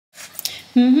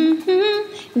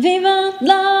Viva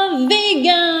la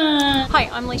Vegan! Hi,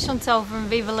 I'm Leigh-Chantelle from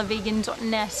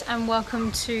VivaLaVegan.net and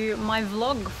welcome to my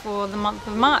vlog for the month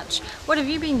of March. What have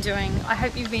you been doing? I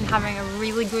hope you've been having a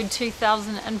really good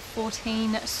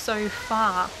 2014 so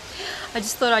far. I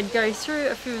just thought I'd go through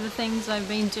a few of the things I've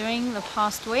been doing the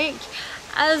past week.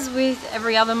 As with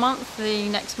every other month, the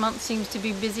next month seems to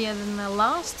be busier than the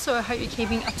last, so I hope you're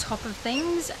keeping on top of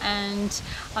things and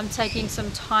I'm taking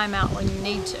some time out when you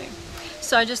need to.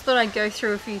 So I just thought I'd go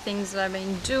through a few things that I've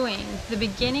been doing. The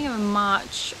beginning of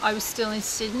March, I was still in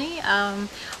Sydney.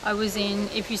 I was in,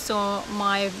 if you saw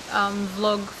my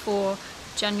vlog for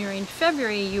January and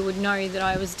February, you would know that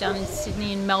I was down in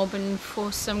Sydney and Melbourne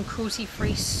for some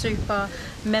cruelty-free super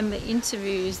member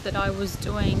interviews that I was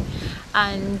doing.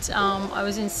 And I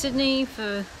was in Sydney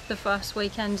for the first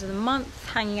weekend of the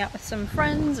month, hanging out with some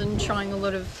friends and trying a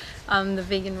lot of the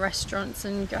vegan restaurants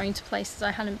and going to places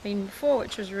I hadn't been before,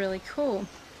 which was really cool.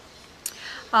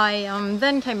 I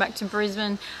then came back to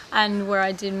Brisbane, and where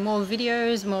I did more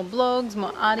videos, more blogs,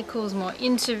 more articles, more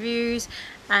interviews,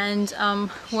 and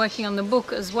working on the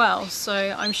book as well.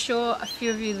 So I'm sure a few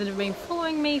of you that have been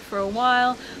following me for a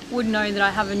while would know that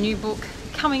I have a new book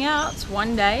coming out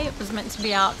one day. It was meant to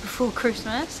be out before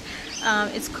Christmas.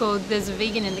 It's called There's a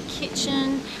Vegan in the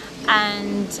Kitchen,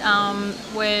 and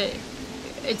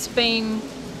it's been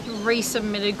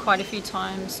resubmitted quite a few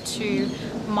times to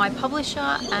my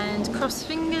publisher, and cross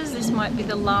fingers this might be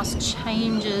the last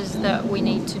changes that we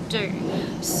need to do.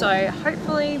 So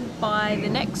hopefully by the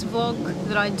next vlog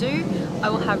that I do, I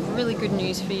will have really good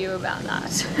news for you about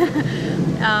that.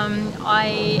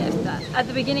 At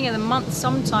the beginning of the month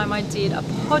sometime, I did a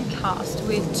podcast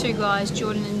with two guys,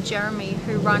 Jordan and Jeremy,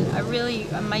 who run a really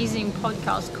amazing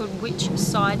podcast called Which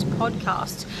Side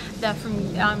Podcast. They're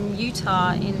from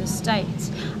Utah in the States,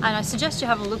 and I suggest you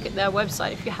have a look at their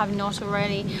website if you have not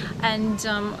already. And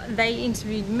they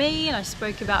interviewed me, and I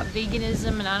spoke about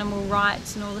veganism and animal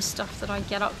rights and all the stuff that I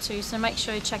get up to, so make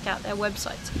sure you check out their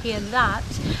website to hear that.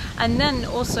 And then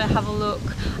also have a look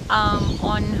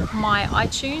on my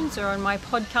iTunes or on my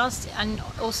podcast, and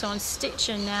also on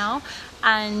Stitcher now,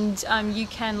 and you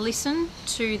can listen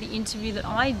to the interview that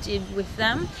I did with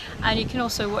them, and you can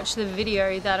also watch the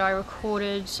video that I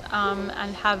recorded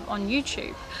and have on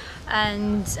YouTube.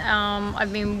 And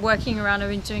I've been working around, I've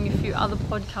been doing a few other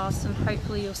podcasts, and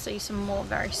hopefully you'll see some more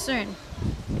very soon.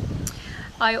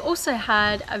 I also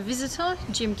had a visitor,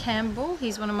 Jim Campbell.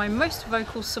 He's one of my most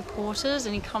vocal supporters,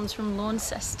 and he comes from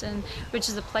Launceston, which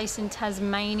is a place in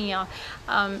Tasmania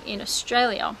in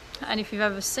Australia. And if you've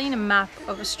ever seen a map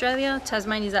of Australia,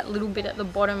 Tasmania is that little bit at the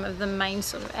bottom of the main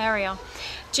sort of area.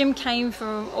 Jim came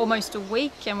for almost a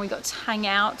week and we got to hang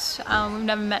out. We've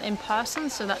never met in person,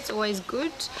 so that's always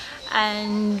good.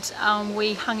 And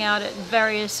we hung out at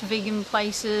various vegan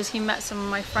places. He met some of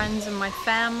my friends and my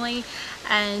family,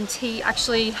 and he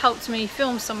actually helped me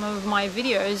film some of my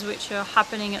videos, which are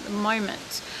happening at the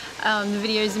moment. The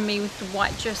videos of me with the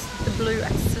white dress with the blue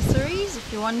accessories,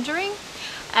 if you're wondering.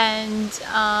 And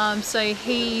so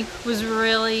he was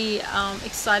really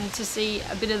excited to see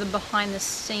a bit of the behind the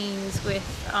scenes with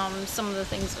some of the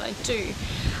things that I do.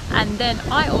 And then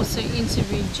I also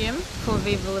interviewed Jim for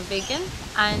Viva la Vegan,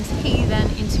 and he then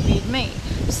interviewed me.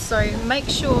 So make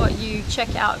sure you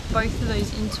check out both of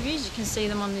those interviews. You can see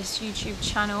them on this YouTube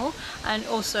channel and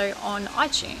also on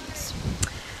iTunes.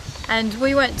 And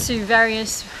we went to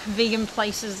various vegan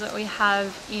places that we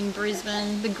have in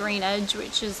Brisbane. The Green Edge,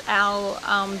 which is our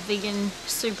vegan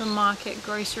supermarket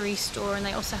grocery store, and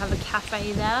they also have a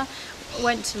cafe there.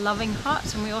 Went to Loving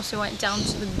Hut, and we also went down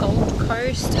to the Gold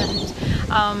Coast, and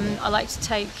I like to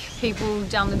take people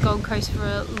down the Gold Coast for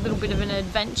a little bit of an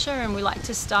adventure, and we like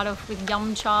to start off with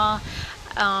Yum Cha,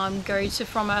 go to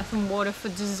From Earth and Water for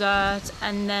dessert,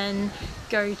 and then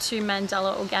go to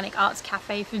Mandela Organic Arts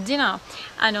Cafe for dinner.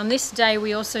 And on this day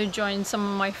we also joined some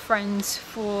of my friends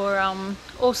for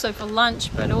also for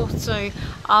lunch, but also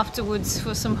afterwards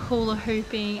for some hula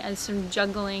hooping and some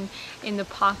juggling in the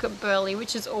park at Burleigh,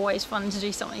 which is always fun to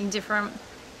do something different.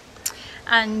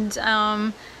 And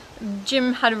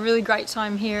Jim had a really great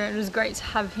time here. It was great to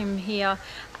have him here,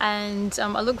 and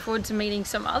I look forward to meeting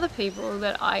some other people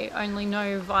that I only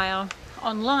know via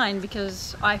online,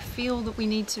 because I feel that we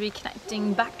need to be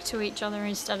connecting back to each other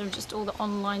instead of just all the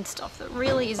online stuff that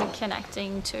really isn't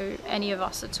connecting to any of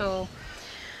us at all.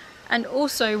 And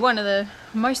also one of the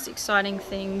most exciting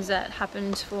things that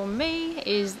happened for me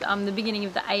is the beginning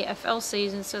of the AFL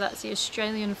season. So that's the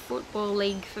Australian Football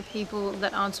League, for people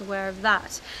that aren't aware of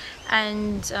that.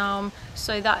 And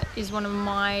so that is one of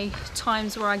my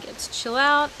times where I get to chill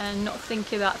out and not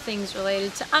think about things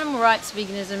related to animal rights,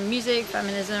 veganism, music,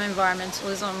 feminism,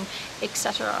 environmentalism,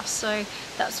 etc. So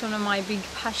that's one of my big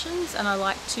passions, and I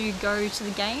like to go to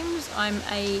the games. I'm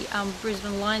a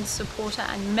Brisbane Lions supporter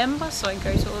and member, so I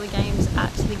go to all the games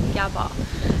at the Gabba.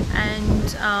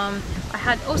 And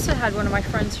I also had one of my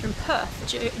friends from Perth,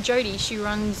 Jodie. She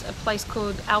runs a place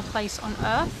called Our Place on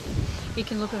Earth. You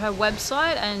can look at her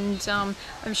website, and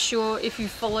I'm sure if you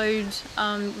followed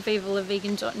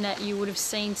VivaLaVegan.net, you would have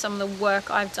seen some of the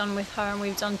work I've done with her and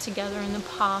we've done together in the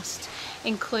past,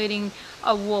 including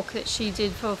a walk that she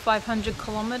did for 500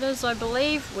 kilometers, I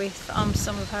believe, with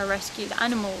some of her rescued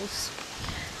animals.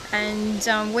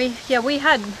 And we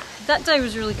had, that day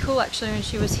was really cool actually when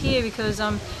she was here, because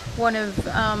one of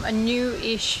a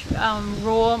new-ish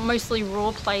mostly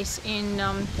raw place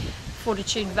in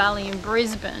Fortitude Valley in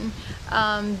Brisbane,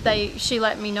 she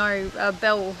let me know,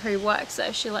 Belle, who works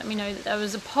there, she let me know that there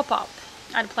was a pop-up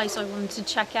at a place I wanted to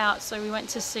check out. So we went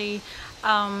to see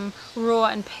Raw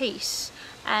and Peace,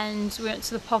 and we went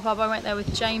to the pop-up. I went there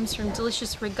with James from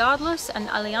Delicious Regardless and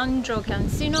Alejandro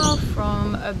Cancino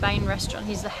from Urbane Restaurant.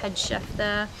 He's the head chef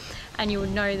there, and you would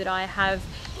know that I have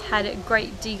had a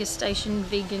great degustation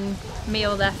vegan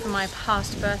meal there for my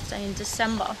past birthday in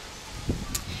December.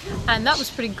 And that was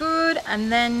pretty good.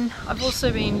 And then I've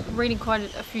also been reading quite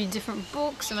a few different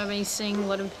books, and I've been seeing a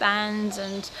lot of bands,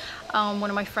 and one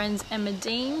of my friends, Emma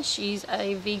Dean, she's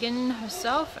a vegan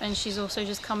herself, and she's also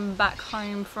just come back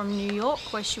home from New York,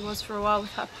 where she was for a while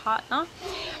with her partner,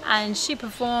 and she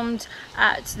performed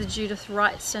at the Judith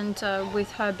Wright Centre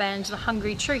with her band The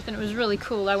Hungry Truth, and it was really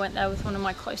cool. I went there with one of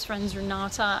my close friends,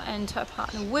 Renata, and her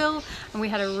partner Will, and we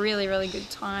had a really good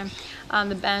time.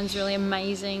 The band's really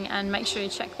amazing, and make sure you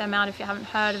check them out if you haven't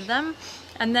heard of them.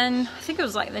 And then I think it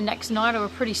was like the next night or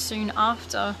pretty soon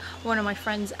after, one of my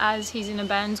friends, he's in a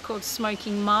band called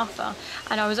Smoking Martha,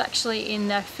 and I was actually in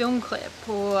their film clip,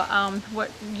 or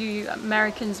what you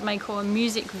Americans may call a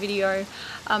music video,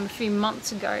 a few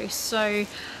months ago. So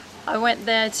I went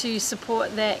there to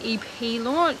support their EP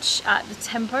launch at the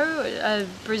Tempo, a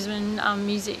Brisbane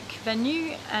music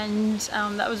venue, and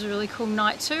that was a really cool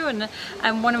night too.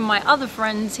 And one of my other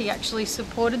friends, he actually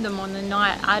supported them on the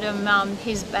night. Adam,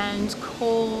 his band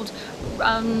called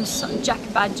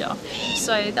Jack Badger.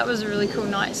 So that was a really cool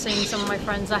night, seeing some of my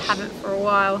friends I haven't for a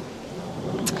while.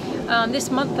 This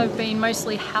month I've been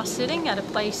mostly house sitting at a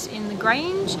place in the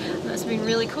Grange, and that's been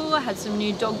really cool. I had some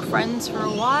new dog friends for a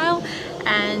while,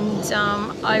 and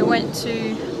I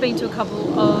been to a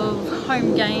couple of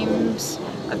home games.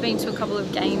 I've been to a couple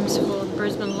of games for the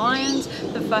Brisbane Lions.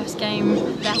 The first game,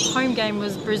 their home game,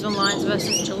 was Brisbane Lions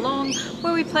versus Geelong,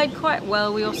 where we played quite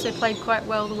well. We also played quite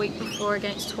well the week before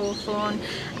against Hawthorn,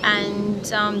 and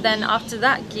then after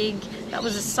that gig, that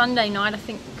was a Sunday night, I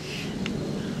think.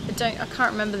 I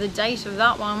can't remember the date of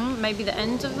that one, maybe the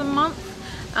end of the month.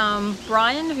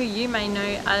 Brian, who you may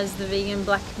know as the vegan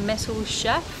black metal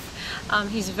chef,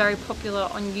 he's very popular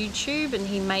on YouTube, and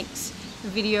he makes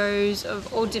videos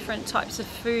of all different types of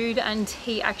food, and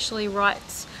he actually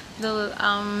writes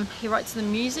the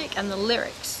music and the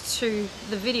lyrics to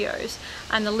the videos,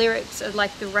 and the lyrics are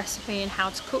like the recipe and how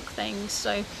to cook things.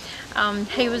 So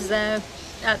he was there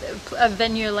at a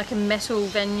venue, like a metal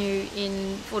venue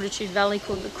in Fortitude Valley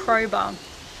called the Crowbar,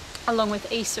 along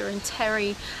with Issa and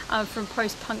Terry from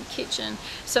Post Punk Kitchen.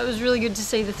 So it was really good to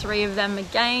see the three of them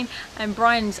again, and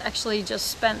Brian's actually just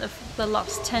spent the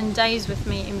last 10 days with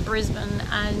me in Brisbane,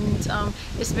 and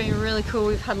it's been really cool.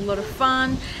 We've had a lot of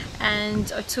fun,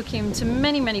 and I took him to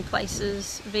many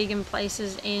places, vegan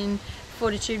places in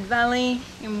Fortitude Valley,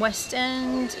 in West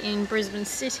End, in Brisbane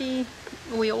City.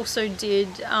 We also did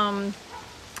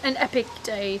an epic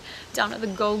day down at the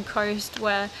Gold Coast,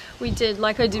 where we did,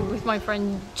 like I did with my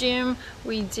friend Jim,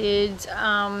 we did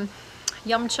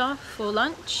yum-cha for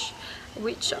lunch,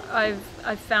 which I've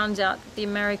found out that the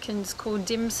Americans call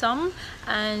dim sum,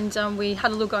 and we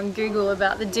had a look on Google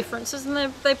about the differences,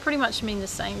 and they pretty much mean the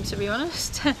same, to be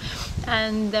honest.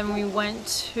 And then we went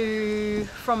to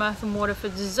From Earth and Water for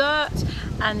dessert,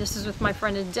 and this is with my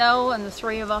friend Adele, and the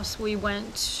three of us, we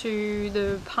went to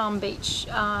the Palm Beach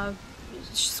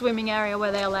swimming area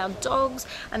where they allowed dogs,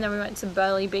 and then we went to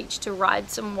Burleigh Beach to ride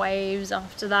some waves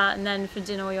after that, and then for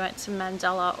dinner we went to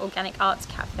Mandela Organic Arts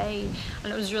Cafe,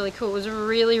 and it was really cool. It was a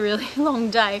really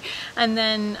long day, and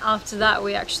then after that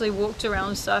we actually walked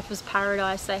around Surfers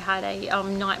Paradise. They had a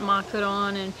night market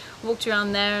on, and walked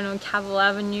around there and on Cavill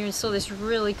Avenue and saw this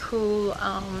really cool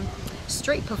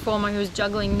street performer who was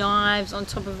juggling knives on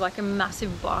top of like a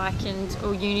massive bike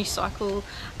or unicycle,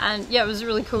 and yeah, it was a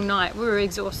really cool night. We were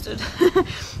exhausted.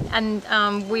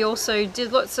 And we also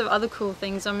did lots of other cool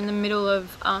things. I'm in the middle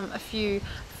of a few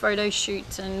photo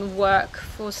shoots and work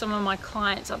for some of my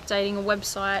clients, updating a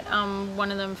website,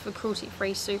 one of them for Cruelty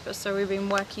Free Super. So we've been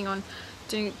working on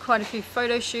doing quite a few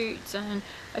photo shoots and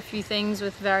a few things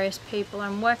with various people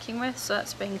I'm working with, so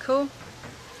that's been cool.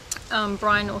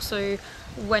 Brian also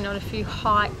went on a few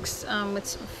hikes with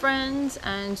some friends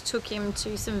and took him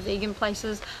to some vegan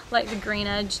places like the Green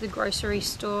Edge, the grocery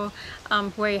store,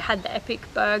 where he had the epic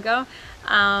burger,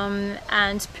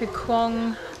 and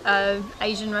Pukwong,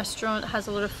 Asian restaurant, has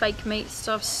a lot of fake meat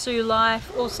stuff. Sue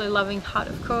Life, also Loving Hut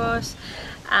of course,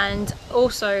 and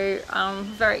also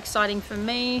very exciting for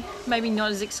me, maybe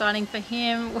not as exciting for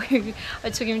him. I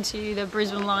took him to the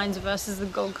Brisbane Lions versus the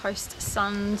Gold Coast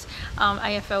Suns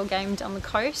AFL game down the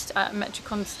coast at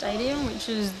Metricon Stadium, which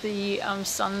is the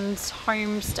Suns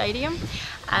home stadium,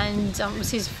 and it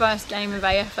was his first game of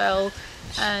AFL.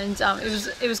 And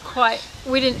it was quite,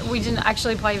 we didn't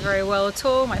actually play very well at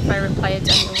all. My favourite player,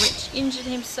 Daniel Rich, injured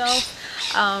himself.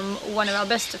 One of our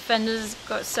best defenders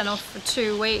got sent off for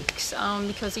 2 weeks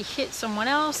because he hit someone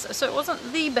else, so it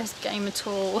wasn't the best game at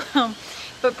all.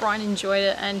 But Brian enjoyed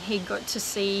it, and he got to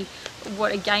see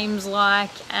what a game's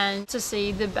like and to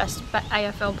see the best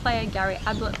AFL player, Gary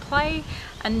Ablett, play.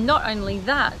 And not only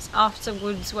that,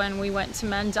 afterwards when we went to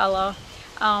Mandela,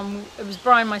 it was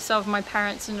Brian, myself, my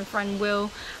parents and a friend Will,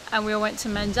 and we all went to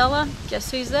Mandela. Guess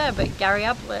who's there but Gary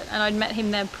Ablett, and I'd met him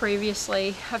there previously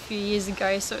a few years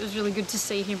ago, so it was really good to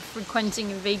see him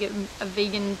frequenting a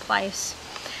vegan place.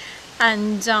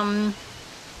 And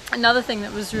another thing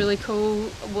that was really cool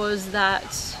was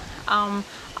that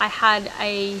I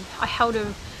held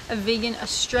a vegan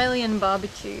Australian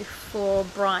barbecue for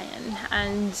Brian.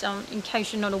 And in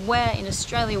case you're not aware, in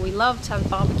Australia we love to have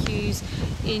barbecues.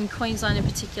 In Queensland in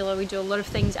particular, we do a lot of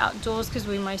things outdoors because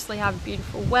we mostly have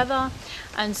beautiful weather,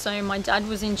 and so my dad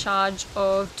was in charge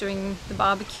of doing the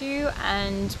barbecue,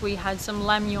 and we had some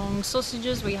lamb yong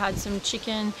sausages, we had some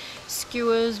chicken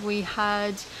skewers, we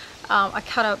had I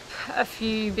cut up a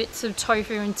few bits of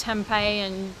tofu and tempeh,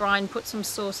 and Brian put some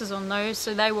sauces on those,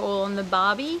 so they were all on the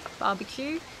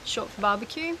barbecue, short for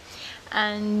barbecue.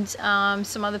 And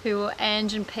some other people,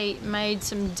 Ange and Pete, made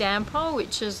some damper,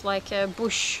 which is like a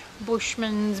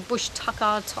bushman's bush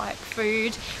tucker type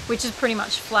food, which is pretty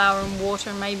much flour and water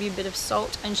and maybe a bit of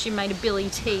salt, and she made a billy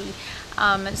tea.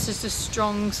 It's just a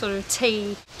strong sort of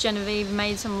tea. Genevieve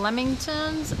made some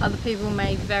lamingtons, other people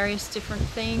made various different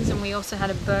things, and we also had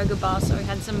a burger bar, so we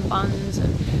had some buns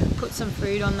and put some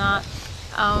food on that.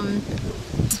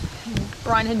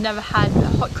 Brian had never had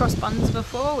hot cross buns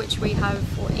before, which we have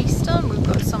for Easter. We've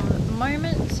got some at the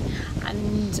moment.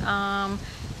 And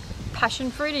passion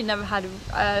fruit, he'd never had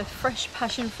a fresh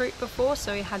passion fruit before,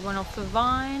 so he had one off the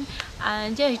vine.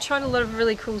 And yeah, he tried a lot of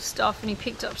really cool stuff, and he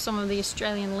picked up some of the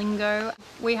Australian lingo.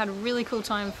 We had a really cool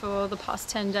time for the past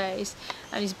 10 days,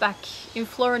 and he's back in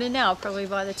Florida now, probably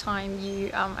by the time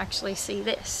you actually see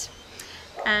this.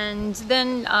 And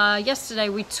then yesterday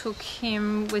we took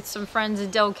him with some friends,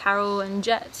 Adele, Carol and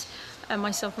Jet, and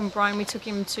myself and Brian, we took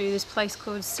him to this place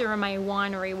called Sirame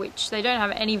Winery, which they don't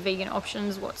have any vegan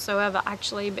options whatsoever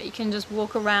actually, but you can just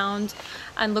walk around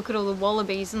and look at all the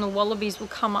wallabies, and the wallabies will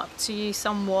come up to you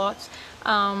somewhat,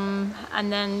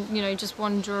 and then, you know, just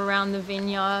wander around the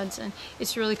vineyards, and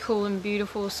it's really cool and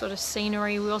beautiful sort of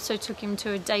scenery. We also took him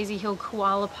to a Daisy Hill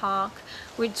Koala Park,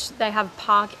 which they have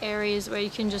park areas where you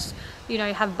can just, you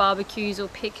know, have barbecues or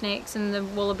picnics, and the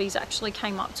wallabies actually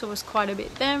came up to us quite a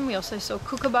bit then. We also saw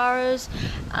kookaburras,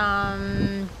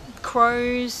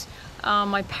 crows.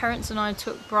 My parents and I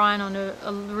took Brian on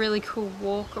a really cool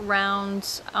walk around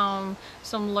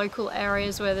some local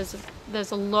areas where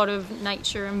there's a lot of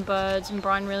nature and birds, and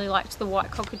Brian really liked the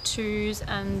white cockatoos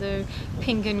and the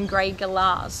pink and grey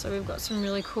galahs, so we've got some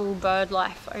really cool bird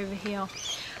life over here.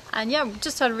 And yeah, we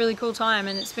just had a really cool time,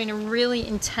 and it's been a really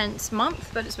intense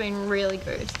month, but it's been really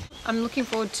good. I'm looking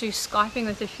forward to Skyping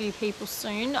with a few people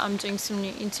soon. I'm doing some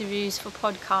new interviews for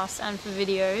podcasts and for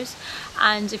videos,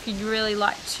 and if you'd really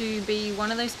like to be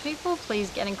one of those people, please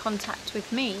get in contact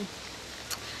with me.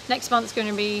 Next month's going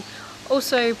to be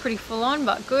also pretty full on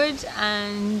but good,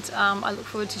 and I look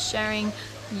forward to sharing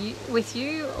with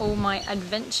you all my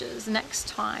adventures next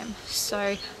time.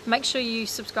 So make sure you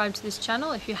subscribe to this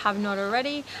channel if you have not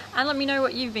already, and let me know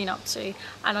what you've been up to,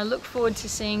 and I look forward to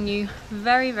seeing you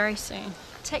very, very soon.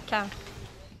 Take care.